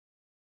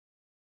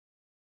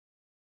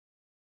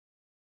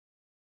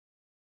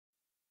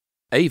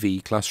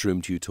AV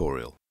Classroom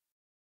Tutorial.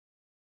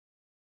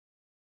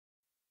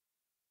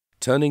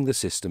 Turning the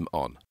system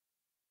on.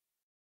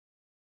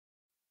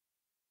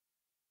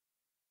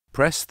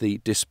 Press the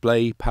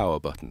Display Power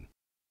button.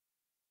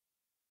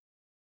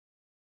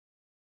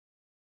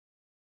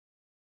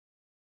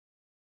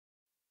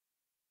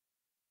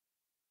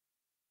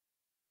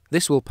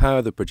 This will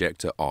power the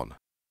projector on.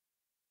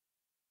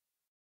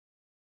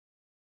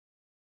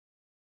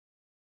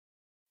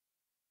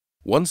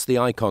 Once the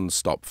icons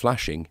stop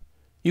flashing,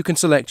 you can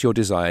select your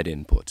desired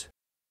input.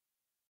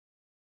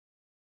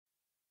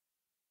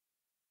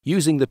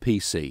 Using the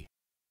PC,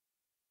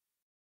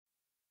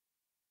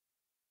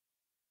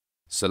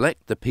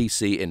 select the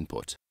PC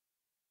input.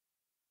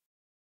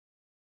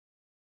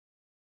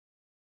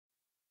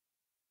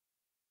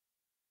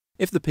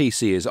 If the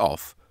PC is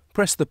off,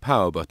 press the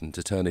power button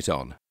to turn it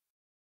on.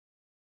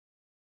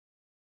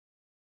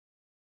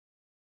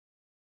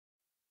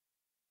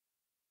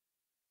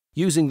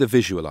 Using the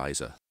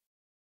visualizer,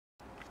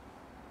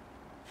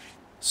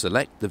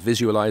 select the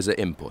visualizer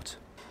input.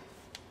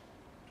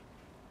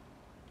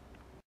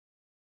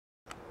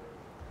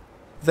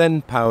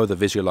 Then power the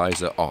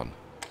visualizer on.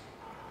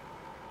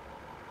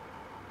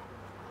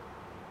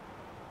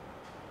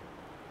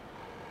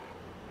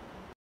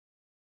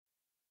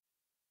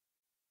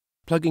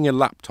 Plugging a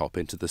laptop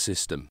into the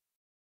system.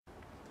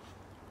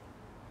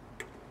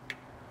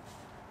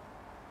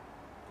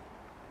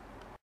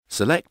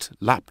 Select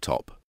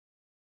Laptop.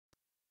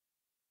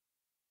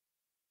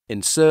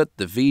 Insert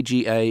the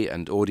VGA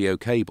and audio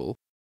cable.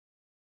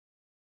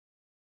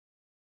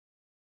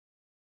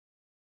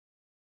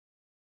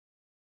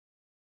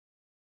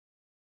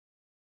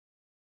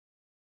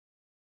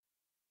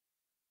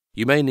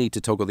 You may need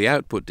to toggle the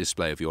output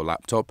display of your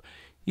laptop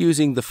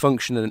using the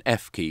Function and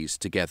F keys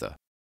together.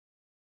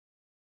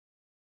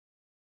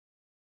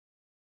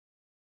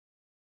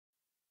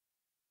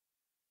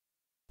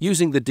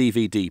 Using the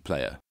DVD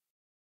player,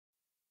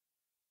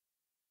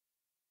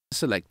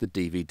 select the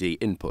DVD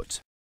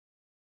input.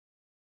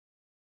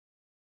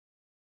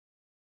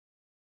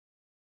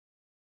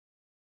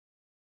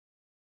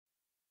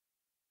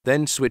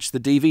 Then switch the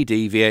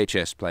DVD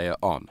VHS player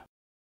on.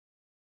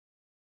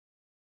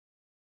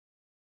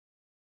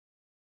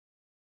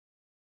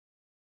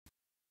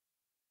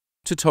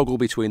 To toggle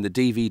between the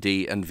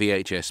DVD and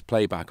VHS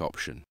playback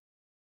option.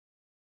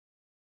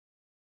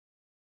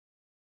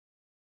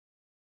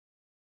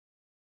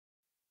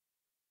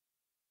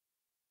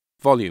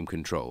 Volume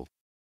control.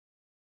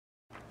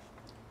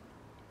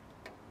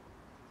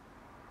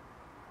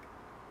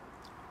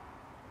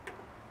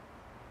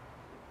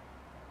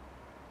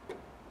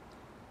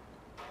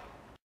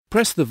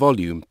 Press the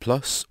volume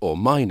plus or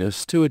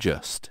minus to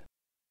adjust.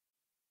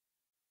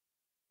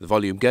 The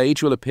volume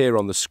gauge will appear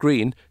on the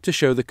screen to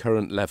show the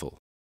current level.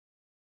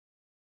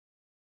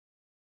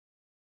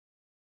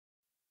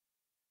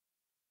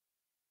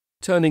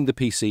 Turning the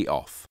PC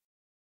off.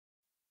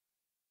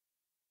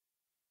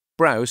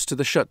 Browse to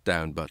the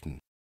shutdown button.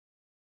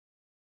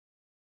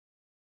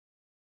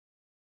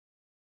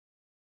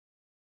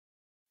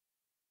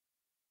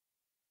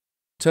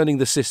 Turning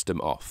the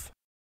system off.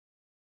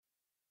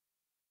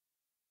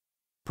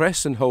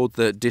 Press and hold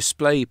the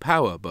Display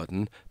Power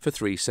button for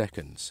 3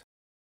 seconds.